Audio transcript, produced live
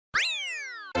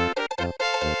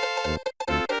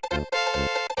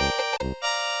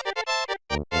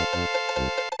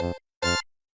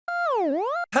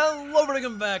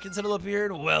Welcome back, NintendoLper here,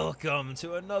 and welcome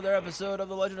to another episode of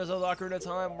The Legend of Zelda Ocarina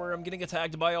Time, where I'm getting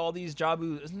attacked by all these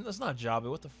Jabu. It's not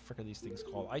Jabu. What the frick are these things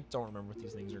called? I don't remember what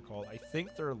these things are called. I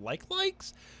think they're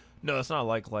likes? No, it's not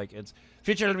like. It's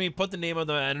featured enemy. Put the name of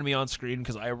the enemy on screen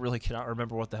because I really cannot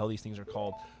remember what the hell these things are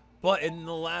called. But in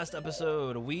the last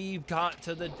episode, we got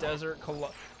to the desert.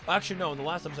 Actually, no. In the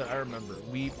last episode, I remember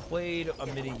we played a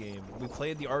mini game. We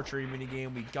played the archery mini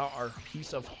game. We got our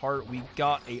piece of heart. We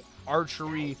got a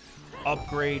archery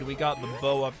upgrade. We got the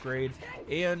bow upgrade,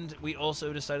 and we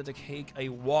also decided to take a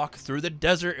walk through the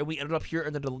desert. And we ended up here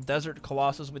in the desert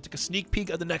Colossus. We took a sneak peek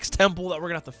of the next temple that we're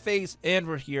gonna have to face, and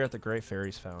we're here at the Great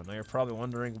Fairies Fountain. Now you're probably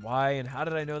wondering why and how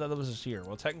did I know that was just here?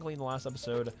 Well, technically in the last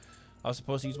episode, I was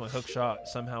supposed to use my hook shot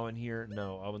somehow in here.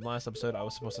 No, in the last episode, I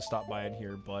was supposed to stop by in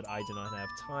here, but I did not have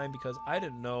time because I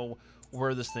didn't know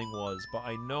where this thing was. But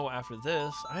I know after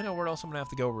this, I know where else I'm going to have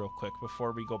to go real quick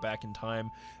before we go back in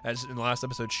time. As in the last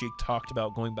episode, Sheik talked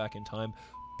about going back in time,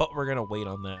 but we're going to wait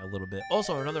on that a little bit.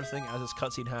 Also, another thing as this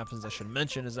cutscene happens, I should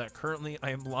mention is that currently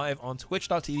I am live on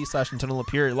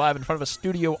twitch.tv/NintendoLper, live in front of a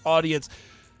studio audience,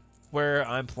 where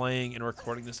I'm playing and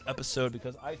recording this episode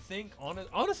because I think,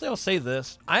 honestly, I'll say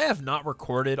this. I have not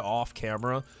recorded off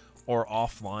camera or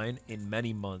offline in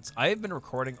many months. I have been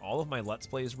recording all of my Let's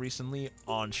Plays recently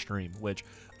on stream, which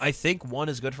I think, one,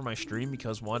 is good for my stream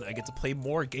because, one, I get to play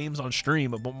more games on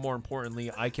stream, but more importantly,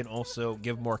 I can also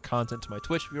give more content to my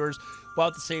Twitch viewers while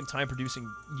at the same time producing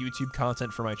YouTube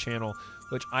content for my channel,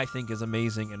 which I think is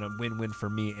amazing and a win-win for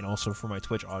me and also for my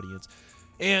Twitch audience.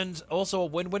 And also a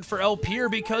win-win for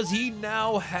Elper because he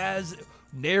now has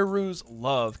Nehru's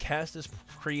love. Castus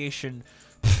creation.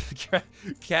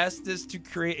 Castus to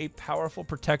create a powerful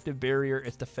protective barrier.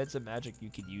 It's defensive magic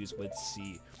you can use with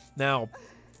C. Now,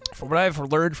 from what I've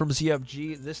learned from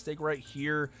ZFG, this thing right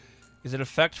here is an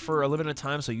effect for a limited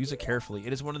time, so use it carefully.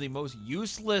 It is one of the most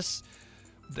useless.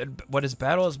 What his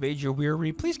battle has made you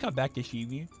weary. Please come back to see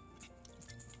me.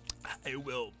 I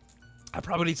will. I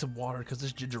probably need some water because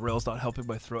this ginger ale is not helping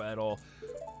my throat at all.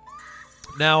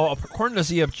 Now, according to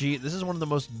ZFG, this is one of the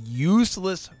most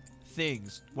useless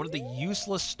things. One of the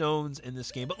useless stones in this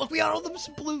game. But look, we got all those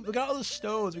blue. We got all the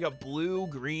stones. We got blue,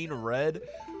 green, red.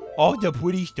 All the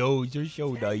pretty stones. They're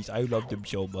so nice. I love them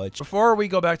so much. Before we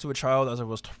go back to a child, as I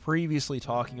was previously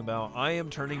talking about, I am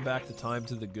turning back the time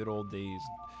to the good old days.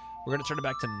 We're going to turn it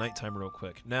back to nighttime real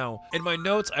quick. Now, in my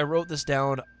notes, I wrote this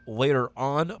down later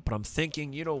on, but I'm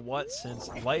thinking, you know what? Since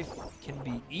life can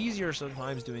be easier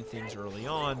sometimes doing things early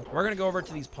on, we're going to go over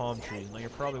to these palm trees. Now,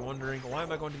 you're probably wondering, why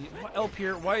am I going to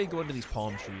Elper, why are you going to these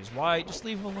palm trees? Why? Just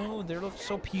leave them alone. They look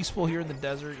so peaceful here in the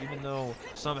desert, even though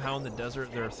somehow in the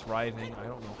desert they're thriving. I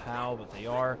don't know how, but they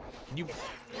are. And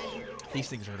these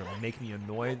things are going to make me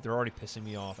annoyed. They're already pissing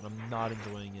me off, and I'm not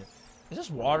enjoying it. Is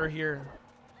this water here?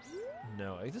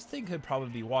 No, this thing could probably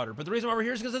be water, but the reason why we're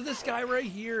here is because of this guy right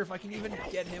here. If I can even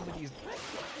get him with these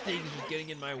things just getting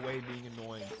in my way, being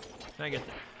annoying. Can I get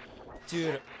that?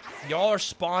 Dude, y'all are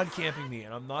spawn camping me,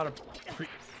 and I'm not a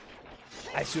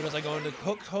as soon as I go into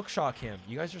hook shot camp,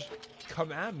 you guys just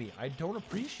come at me. I don't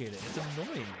appreciate it. It's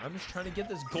annoying. I'm just trying to get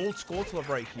this gold Skulltula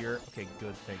right here. Okay,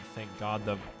 good thing. Thank God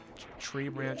the tree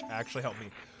branch actually helped me.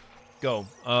 Go.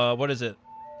 What is it?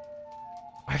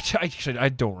 Actually, I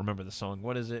don't remember the song.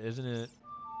 What is it? Isn't it?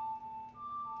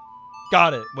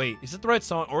 Got it. Wait, is it the right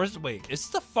song? Or is it, wait, is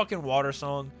it the fucking water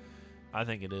song? I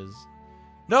think it is.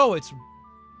 No, it's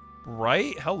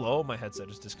right. Hello, my headset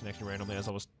just disconnected randomly as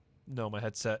I was. No, my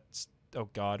headset. Oh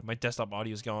God, my desktop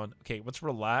audio is gone. Okay, what's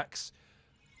relax?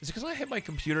 Is it because I hit my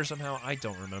computer somehow? I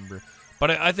don't remember.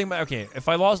 But I think okay, if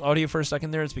I lost audio for a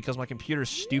second there, it's because my computer's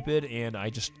stupid and I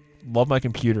just love my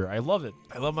computer. I love it.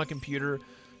 I love my computer.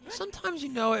 Sometimes, you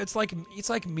know, it's like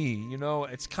me, you know,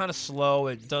 it's kind of slow,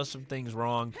 it does some things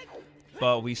wrong,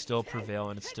 but we still prevail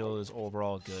and it still is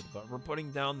overall good. But we're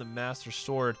putting down the Master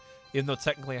Sword, even though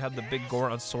technically I have the big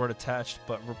Goron sword attached,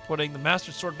 but we're putting the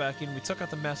Master Sword back in. We took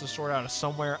out the Master Sword out of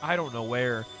somewhere, I don't know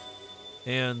where,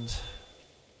 and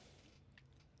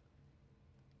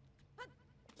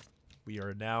we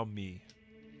are now me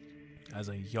as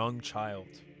a young child,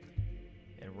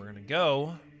 and we're gonna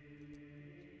go.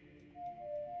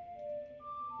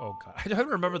 Oh God, I don't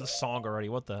remember the song already.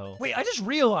 What the hell? Wait, I just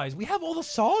realized we have all the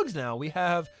songs now. We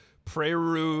have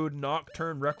Prelude,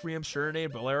 Nocturne, Requiem,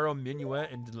 Serenade, Bolero,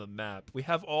 Minuet, and the map. We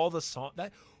have all the songs.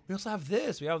 We also have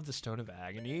this. We have the Stone of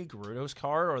Agony, Gerudo's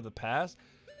card, or the past.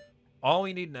 All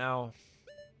we need now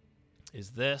is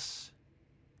this,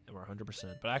 and we're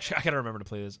 100%. But actually, I gotta remember to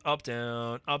play this. Up,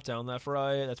 down, left,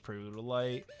 right. That's Prelude to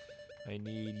Light. I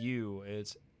need you.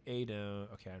 It's A down.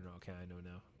 Okay, I know. Okay, I know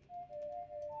now.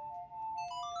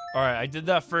 All right, I did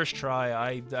that first try.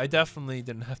 I definitely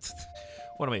didn't have to.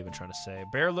 What am I even trying to say?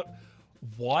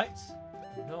 What?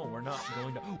 No, we're not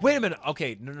going to. Wait a minute.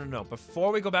 Okay, no.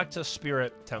 Before we go back to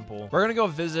Spirit Temple, we're gonna go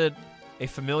visit a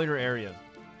familiar area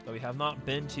that we have not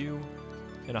been to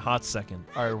in a hot second.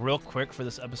 All right, real quick for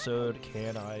this episode,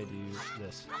 can I do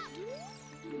this?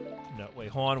 No, wait,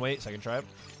 hold on, wait, second try.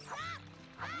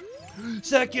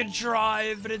 Second try,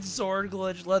 infinite sword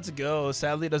glitch, let's go.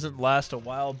 Sadly, it doesn't last a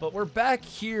while, but we're back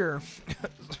here.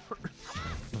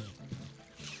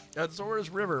 At Zora's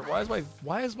River.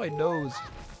 Why is my nose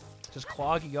just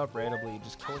clogging up randomly and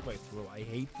just killing my throat? I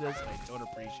hate this, and I don't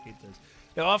appreciate this.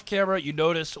 Now, off camera, you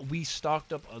noticed we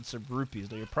stocked up on some rupees.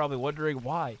 Now, you're probably wondering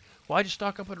why. Why'd you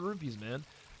stock up on rupees, man?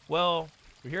 Well,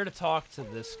 we're here to talk to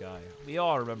this guy. We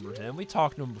all remember him. We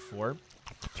talked to him before.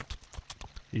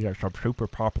 These are some super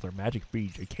popular magic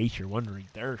beads, in case you're wondering.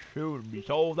 They're soon to be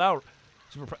sold out.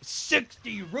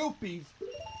 60 rupees!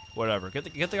 Whatever. Get the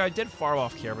guy. I did farm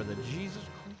off camera then. Jesus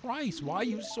Christ, why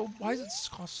does it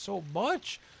cost so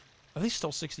much? Are they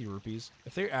still 60 rupees?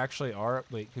 If they actually are,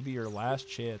 wait, could be your last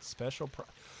chance. Special price.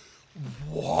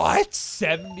 What?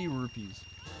 70 rupees.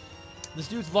 This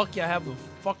dude's lucky I have a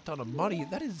fuck ton of money.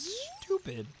 That is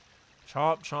stupid.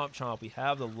 Chomp, chomp, chomp. We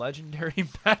have the legendary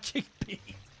magic beads.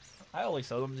 I only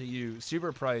sell them to you.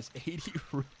 Super price, 80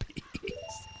 rupees.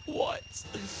 What?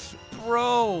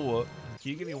 Bro.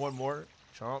 Can you give me one more?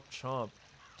 Chomp, chomp.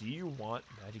 Do you want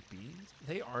magic beads?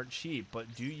 They aren't cheap,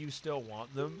 but do you still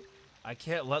want them? I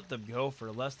can't let them go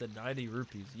for less than 90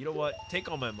 rupees. You know what? Take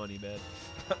all my money, man.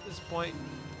 At this point,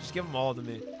 just give them all to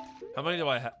me. How many do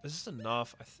I have? Is this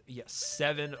enough? Yeah,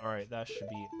 7. All right, that should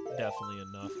be definitely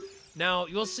enough. Now,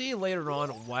 you'll see later on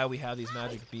why we have these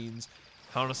magic beans.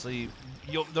 Honestly,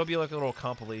 there'll be like a little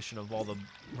compilation of all the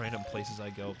random places I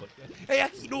go. But hey,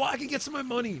 you know what? I can get some of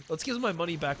my money. Let's get my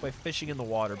money back by fishing in the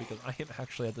water because I am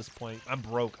actually at this point, I'm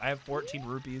broke. I have 14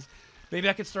 rupees. Maybe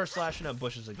I could start slashing at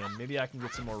bushes again. Maybe I can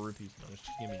get some more rupees. No, just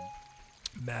give me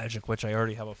magic, which I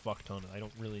already have a fuck ton of. I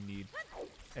don't really need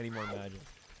any more magic.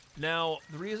 Now,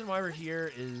 the reason why we're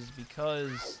here is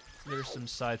because there's some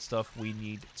side stuff we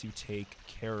need to take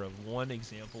care of. One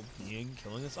example being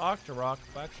killing this Octorok.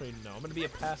 Actually, no, I'm going to be a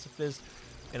pacifist,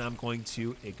 and I'm going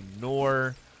to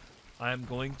ignore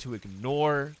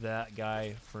that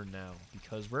guy for now,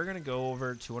 because we're going to go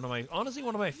over to one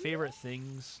of my favorite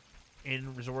things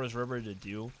in Zora's River to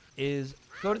do is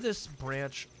go to this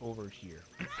branch over here.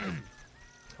 And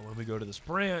when we go to this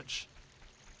branch,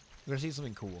 we're going to see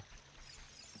something cool.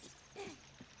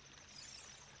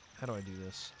 How do I do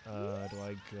this? Do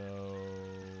I go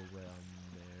around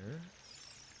there?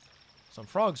 Some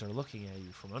frogs are looking at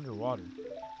you from underwater.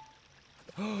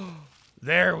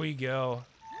 There we go.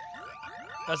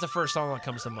 That's the first song that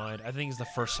comes to mind. I think it's the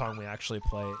first song we actually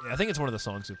play. I think it's one of the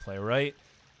songs we play, right?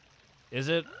 Is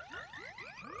it?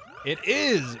 It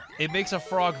is! It makes a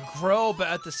frog grow, but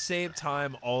at the same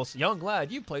time also... Young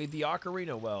lad, you played the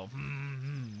ocarina well.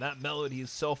 That melody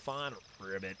is so fun,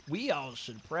 Ribbit. We all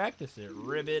should practice it,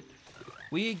 Ribbit.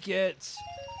 We get...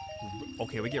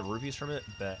 Okay, we get rupees from it?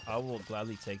 Bet. I will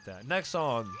gladly take that. Next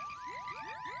song.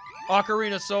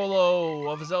 Ocarina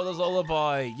Solo of Zelda's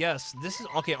Lullaby. Yes, this is...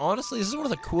 Okay, honestly, this is one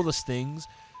of the coolest things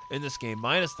in this game,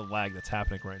 minus the lag that's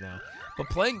happening right now. But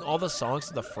playing all the songs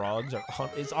to the frogs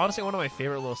is honestly one of my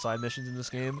favorite little side missions in this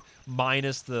game,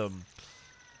 minus the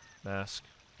mask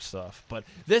stuff. But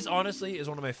this honestly is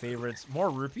one of my favorites. More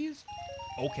rupees?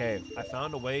 Okay, I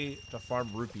found a way to farm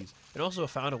rupees. And also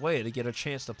found a way to get a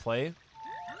chance to play.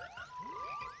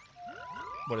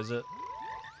 What is it?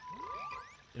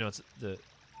 You know, it's the...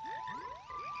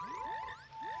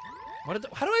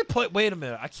 How do I play? Wait a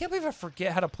minute. I can't believe I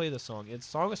forget how to play this song. It's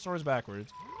Song of Storms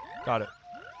backwards. Got it.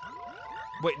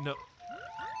 Wait, no.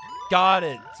 Got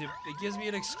it. It gives me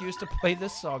an excuse to play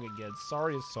this song again.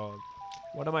 Sorry, song.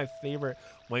 One of my favorite...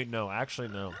 Wait, no. Actually,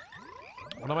 no.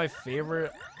 One of my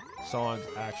favorite songs,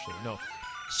 actually. No.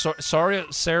 Sorry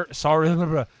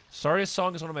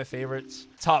song is one of my favorites.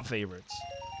 Top favorites.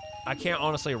 I can't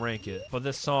honestly rank it, but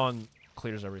this song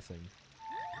clears everything.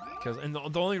 And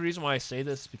the only reason why I say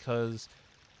this is because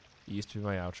it used to be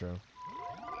my outro.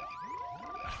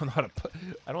 I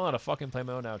don't know how to fucking play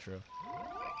my own outro.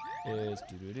 Is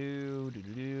do do do do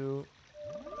do do.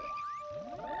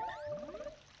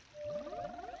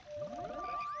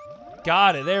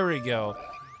 Got it. There we go.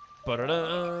 Dude,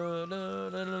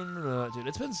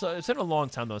 it's been a long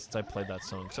time though since I played that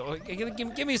song. So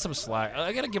give me some slack.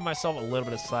 I gotta give myself a little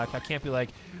bit of slack. I can't be like,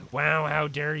 wow, how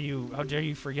dare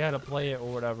you forget to play it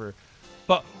or whatever.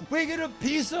 But we get a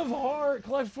piece of heart.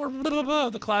 Collect for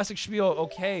the classic spiel.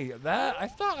 Okay, that I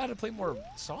thought I had to play more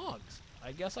songs.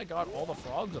 I guess I got all the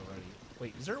frogs already.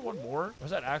 Wait, is there one more? Or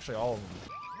is that actually all of them?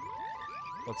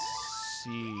 Let's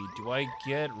see. Do I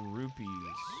get rupees?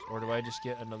 Or do I just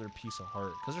get another piece of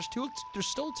heart? Because there's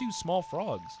still 2 small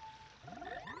frogs.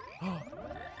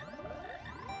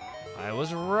 I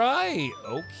was right.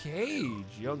 Okay,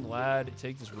 young lad,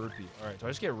 take this rupee. All right, do I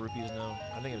just get rupees now?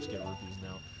 I think I just get rupees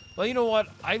now. Well, you know what?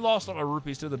 I lost all my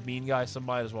rupees to the bean guy, so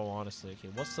might as well, honestly. Okay,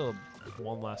 what's the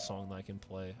one last song that I can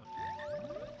play?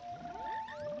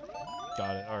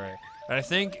 Got it. All right. And I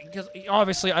think, because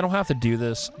obviously I don't have to do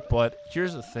this, but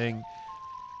here's the thing.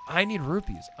 I need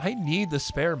rupees. I need the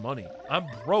spare money. I'm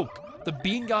broke. The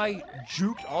bean guy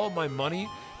juked all of my money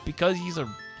because he's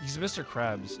Mr.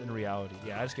 Krabs in reality.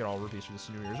 Yeah, I just get all rupees for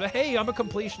the New Year's. But hey, I'm a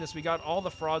completionist. We got all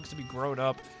the frogs to be grown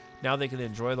up. Now they can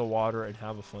enjoy the water and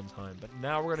have a fun time. But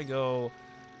now we're going to go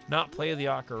not play the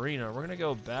ocarina. We're going to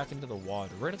go back into the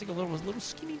water. We're going to take a little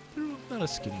skinny, not a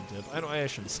skinny dip. I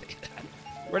shouldn't say that.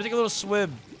 We're going to take a little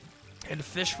swim and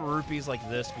fish for rupees like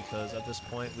this because at this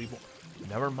point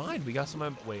never mind. We got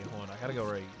some, wait, hold on. I got to go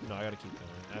right. No, I got to keep going.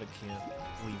 I can't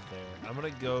leave there. I'm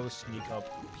going to go sneak up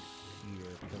here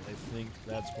because I think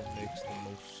that's what makes the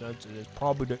most sense. It is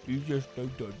probably the easiest thing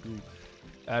to do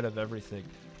out of everything.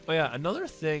 Oh yeah, another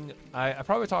thing, I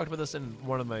probably talked about this in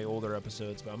one of my older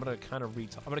episodes, but I'm gonna kind of I'm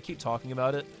gonna keep talking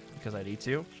about it because I need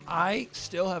to. I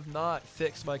still have not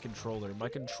fixed my controller. My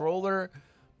controller,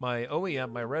 my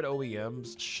OEM, my red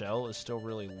OEM's shell is still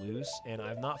really loose, and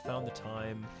I've not found the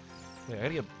time. Wait, I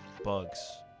gotta get bugs.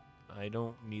 I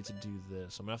don't need to do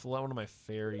this. I'm gonna have to let one of my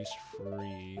fairies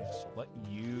free. So let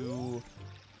you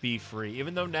be free.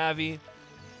 Even though Navi,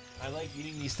 I like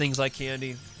eating these things like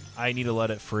candy, I need to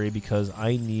let it free because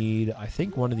I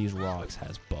think one of these rocks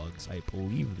has bugs. I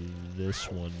believe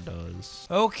this one does.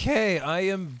 Okay, I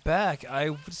am back.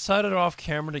 I decided off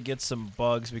camera to get some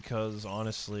bugs because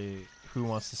honestly, who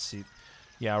wants to see?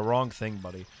 Yeah, wrong thing,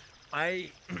 buddy.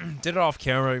 I did it off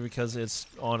camera because it's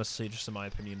honestly, just in my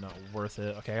opinion, not worth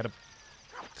it. Okay, I gotta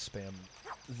spam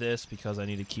this because I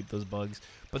need to keep those bugs.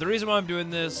 But the reason why I'm doing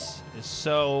this is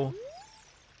so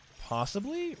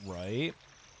possibly, right?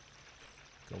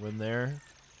 Go in there.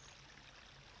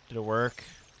 Did it work?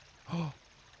 Oh,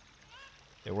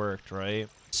 it worked, right?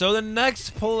 So the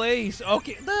next place,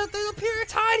 okay, the period of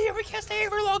time here, we can't stay here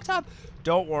for a long time.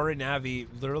 Don't worry, Navi.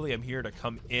 Literally, I'm here to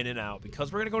come in and out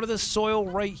because we're gonna go to this soil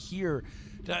right here.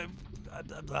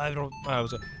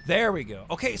 There we go.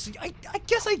 Okay, so I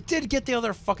guess I did get the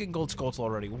other fucking gold Skulltula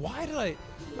already. Why did I?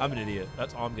 I'm an idiot.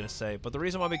 That's all I'm gonna say. But the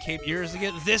reason why we came here is to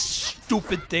get this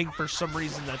stupid thing for some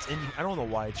reason that's in here. I don't know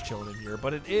why it's chilling in here,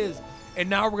 but it is. And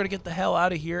now we're gonna get the hell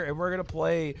out of here and we're gonna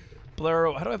play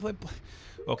Blaro. How do I play?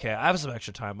 Okay, I have some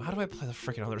extra time. How do I play the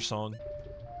freaking other song?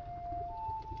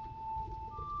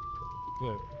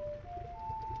 Good.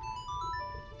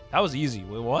 That was easy.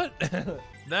 Wait, what?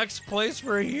 Next place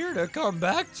we're here to come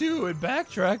back to and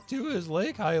backtrack to is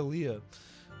Lake Hylia.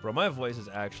 Bro, my voice is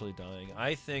actually dying.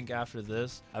 I think after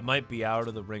this, I might be out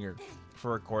of the ringer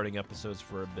for recording episodes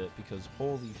for a bit because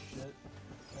holy shit,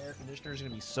 my air conditioner is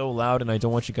gonna be so loud, and I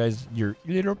don't want you guys, your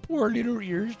poor little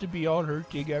ears, to be all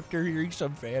hurting after hearing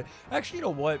some fan. Actually, you know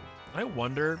what? I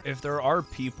wonder if there are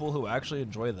people who actually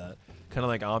enjoy that kind of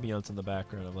like ambiance in the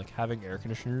background of like having air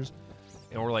conditioners,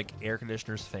 or like air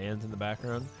conditioners fans in the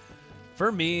background.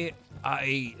 For me,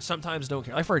 I sometimes don't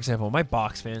care. Like, for example, my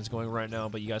box fan is going right now,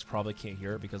 but you guys probably can't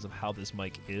hear it because of how this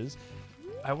mic is.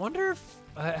 I wonder if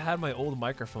I had my old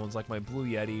microphones, like my Blue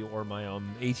Yeti or my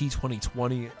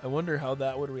AT2020. I wonder how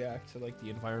that would react to like the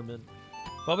environment.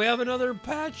 But we have another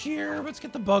patch here. Let's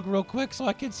get the bug real quick so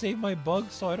I can save my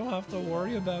bug so I don't have to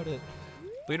worry about it.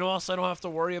 But you know what else I don't have to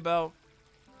worry about?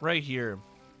 Right here.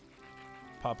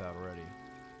 Pop out already.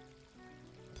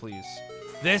 Please.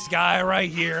 This guy right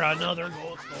here, another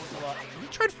gold Skulltula. You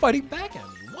tried fighting back at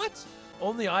me. What?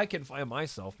 Only I can fight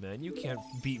myself, man. You can't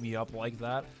beat me up like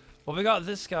that. Well, we got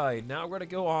this guy. Now we're going to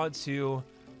go on to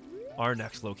our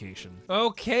next location.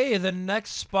 Okay, the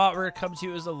next spot we're going to come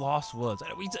to is the Lost Woods.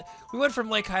 We went from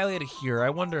Lake Hylia to here.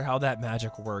 I wonder how that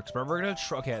magic works. But we're going to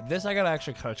try. Okay, this I got to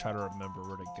actually kind of try to remember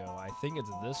where to go. I think it's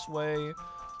this way.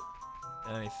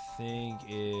 And I think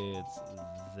it's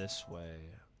this way.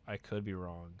 I could be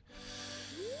wrong.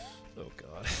 Oh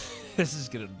god. This is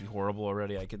gonna be horrible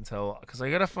already, I can tell. Because I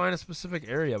gotta find a specific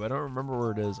area, but I don't remember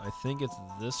where it is. I think it's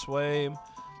this way. Is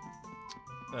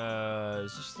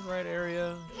this the right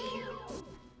area?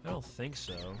 I don't think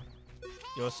so.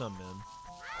 Yo, what's up, man?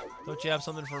 Don't you have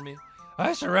something for me?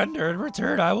 I surrender. In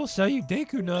return, I will sell you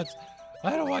Deku Nuts.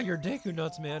 I don't want your Deku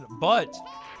Nuts, man. But,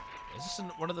 is this in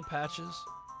one of the patches?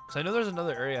 Because I know there's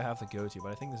another area I have to go to,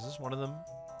 but I think this is one of them.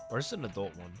 Or is this an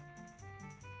adult one?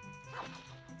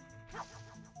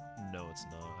 no, it's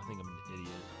not. I think I'm an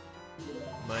idiot.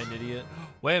 Am I an idiot?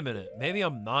 Wait a minute. Maybe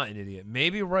I'm not an idiot.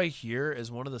 Maybe right here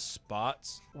is one of the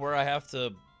spots where I have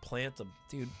to plant them.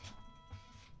 Dude.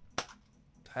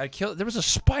 There was a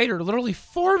spider literally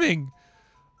forming.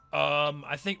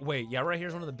 I think, wait, yeah, right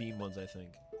here's one of the bean ones, I think.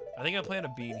 I think I planted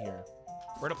a bean here.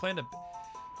 We're gonna plant a,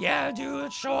 yeah,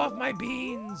 dude, show off my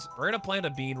beans. We're gonna plant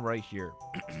a bean right here.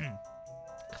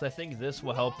 Because I think this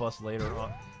will help us later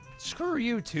on. Screw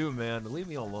you too, man, leave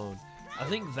me alone. I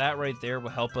think that right there will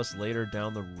help us later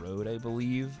down the road, I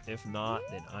believe. If not,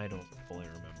 then I don't fully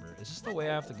remember. Is this the way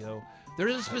I have to go?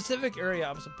 There's a specific area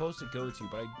I'm supposed to go to,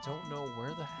 but I don't know where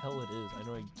the hell it is. I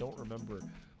know I don't remember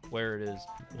where it is.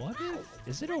 What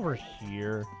is it over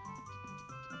here?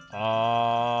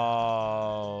 Oh,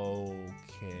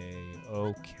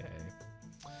 okay.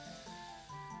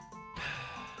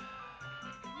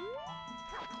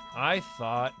 I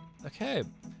thought, okay.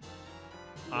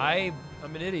 I'm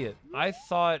an idiot. I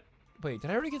thought, wait,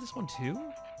 did I already get this one too?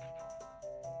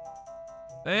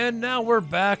 And now we're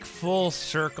back full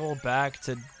circle back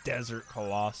to Desert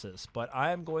Colossus, but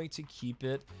I'm going to keep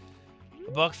it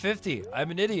 $1.50.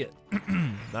 I'm an idiot.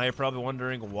 Now you're probably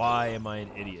wondering, why am I an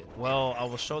idiot? Well, I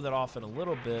will show that off in a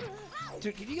little bit.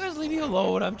 Dude, can you guys leave me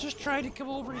alone? I'm just trying to come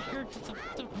over here to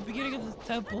the beginning of the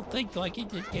temple. Think like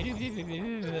it. You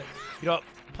know,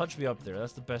 punch me up there.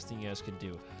 That's the best thing you guys can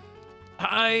do.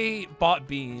 I bought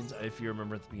beans, if you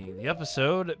remember at the beginning of the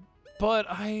episode, but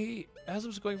as I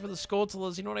was going for the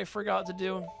Skulltulas, you know what I forgot to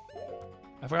do?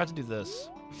 I forgot to do this.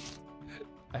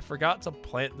 I forgot to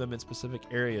plant them in specific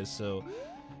areas, so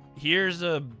here's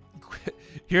a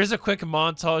quick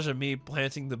montage of me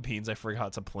planting the beans I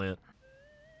forgot to plant.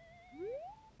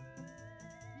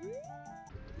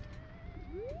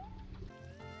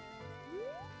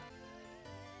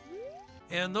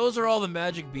 And those are all the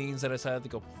magic beans that I decided to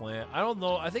go plant. I don't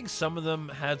know. I think some of them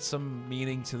had some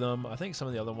meaning to them. I think some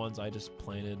of the other ones I just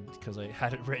planted because I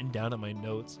had it written down in my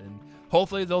notes. And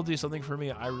hopefully they'll do something for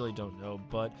me. I really don't know.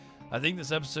 But I think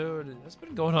this episode has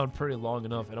been going on pretty long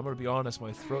enough. And I'm going to be honest,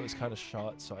 my throat is kind of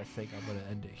shot. So I think I'm going to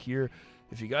end it here.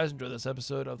 If you guys enjoyed this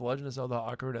episode of The Legend of Zelda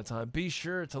Ocarina of Time, be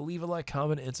sure to leave a like,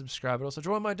 comment, and subscribe. And also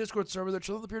join my Discord server, the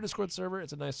NintendoLper Discord server.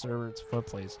 It's a nice server. It's a fun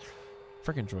place.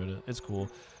 Freaking enjoyed it. It's cool.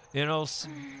 You know,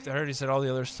 I already said all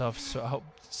the other stuff, so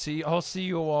I'll see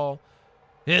you all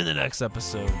in the next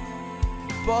episode.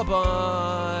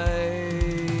 Bye-bye.